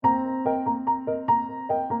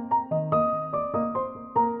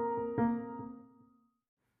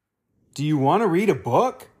Do you want to read a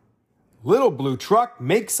book? Little Blue Truck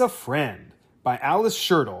Makes a Friend by Alice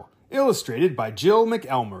Schertle, illustrated by Jill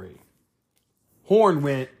McElmurray. Horn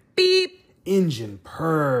went beep, engine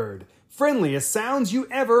purred, friendliest sounds you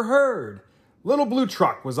ever heard. Little Blue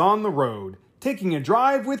Truck was on the road, taking a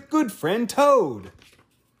drive with good friend Toad.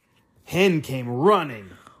 Hen came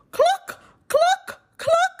running. Cluck, cluck,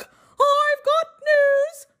 cluck, I've got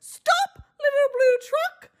news. Stop, Little Blue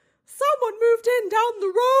Truck. Someone moved in down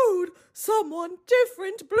the road. Someone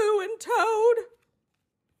different, Blue and Toad.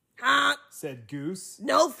 Honk, said Goose.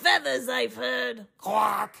 No feathers, I've heard.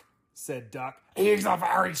 Quack, said Duck. He's a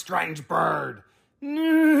very strange bird.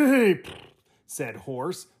 Neep, said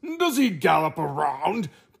Horse. Does he gallop around?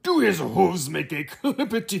 Do his hooves make a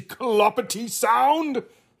clippity-cloppity sound?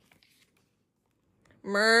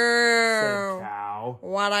 Moo. Said Cow.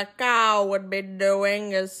 What a cow would be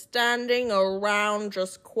doing is standing around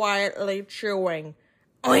just quietly chewing.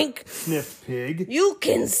 Oink, Sniffed Pig. You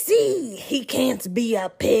can see he can't be a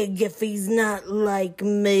pig if he's not like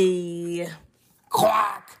me.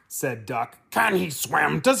 Quack, said Duck. Can he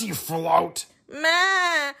swim? Does he float? Ma,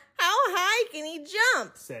 how high can he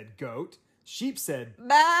jump? Said Goat. Sheep said,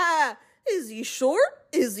 Bah, is he short?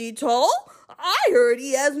 Is he tall? I heard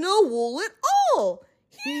he has no wool at all.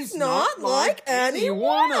 He's not like any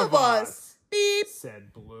one of us. Beep,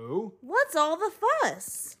 said Blue. What's all the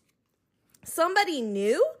fuss? Somebody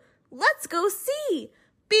new? Let's go see.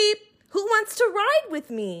 Beep, who wants to ride with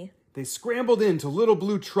me? They scrambled into Little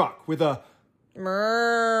Blue Truck with a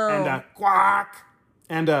Moo. and a quack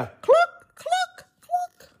and a Cluck, cluck,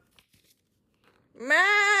 cluck.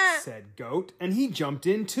 Ma. said Goat, and he jumped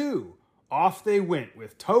in too. Off they went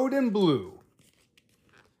with Toad and Blue.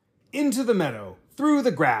 Into the meadow, through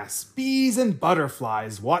the grass, bees and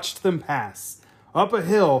butterflies watched them pass. Up a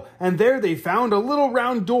hill, and there they found a little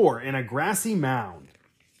round door in a grassy mound.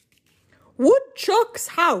 Woodchuck's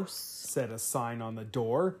house, Said a sign on the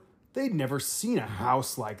door. They'd never seen a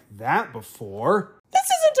house like that before. This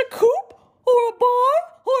isn't a coop, or a barn,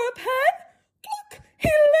 or a pen. Look, he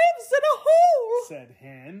lives in a hole. Said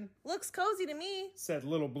Hen. Looks cozy to me. Said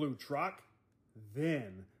Little Blue Truck.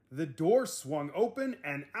 Then the door swung open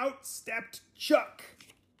and out stepped Chuck.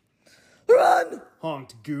 Run!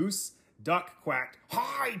 Honked Goose. Duck quacked,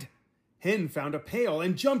 hide! Hen found a pail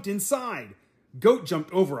and jumped inside. Goat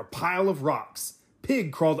jumped over a pile of rocks.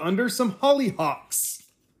 Pig crawled under some hollyhocks.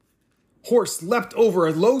 Horse leapt over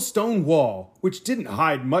a low stone wall, which didn't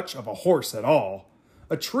hide much of a horse at all.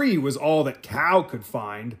 A tree was all that Cow could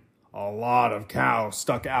find. A lot of cow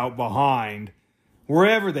stuck out behind.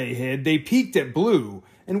 Wherever they hid, they peeked at Blue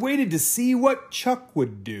and waited to see what Chuck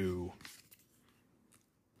would do.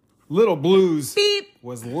 Little Blue's Beep.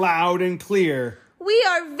 was loud and clear. We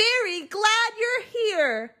are very glad you're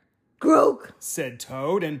here. Croak, Said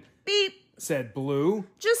Toad, and Beep. said Blue.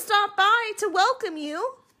 Just stopped by to welcome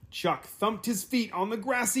you. Chuck thumped his feet on the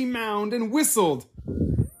grassy mound and whistled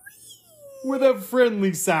with a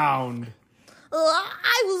friendly sound.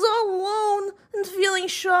 I was all alone and feeling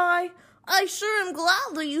shy. I sure am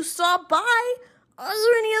glad that you stopped by. Are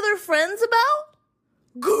there any other friends about?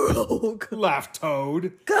 croak, Laughed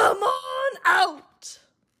Toad. come on out.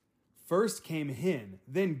 First came Hen,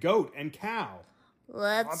 then Goat and Cow.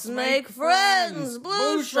 Let's make friends.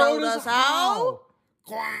 Blue showed us how.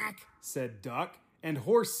 Quack, said Duck, and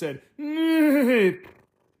Horse said, Neep.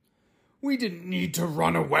 We didn't need to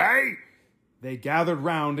run away. They gathered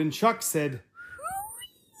round, and Chuck said,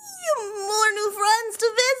 More new friends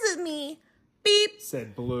to visit me. Beep.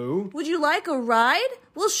 said Blue. Would you like a ride?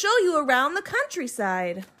 We'll show you around the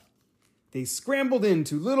countryside. They scrambled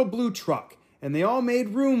into Little Blue Truck, and they all made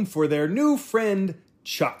room for their new friend,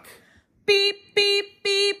 Chuck. Beep, beep, beep.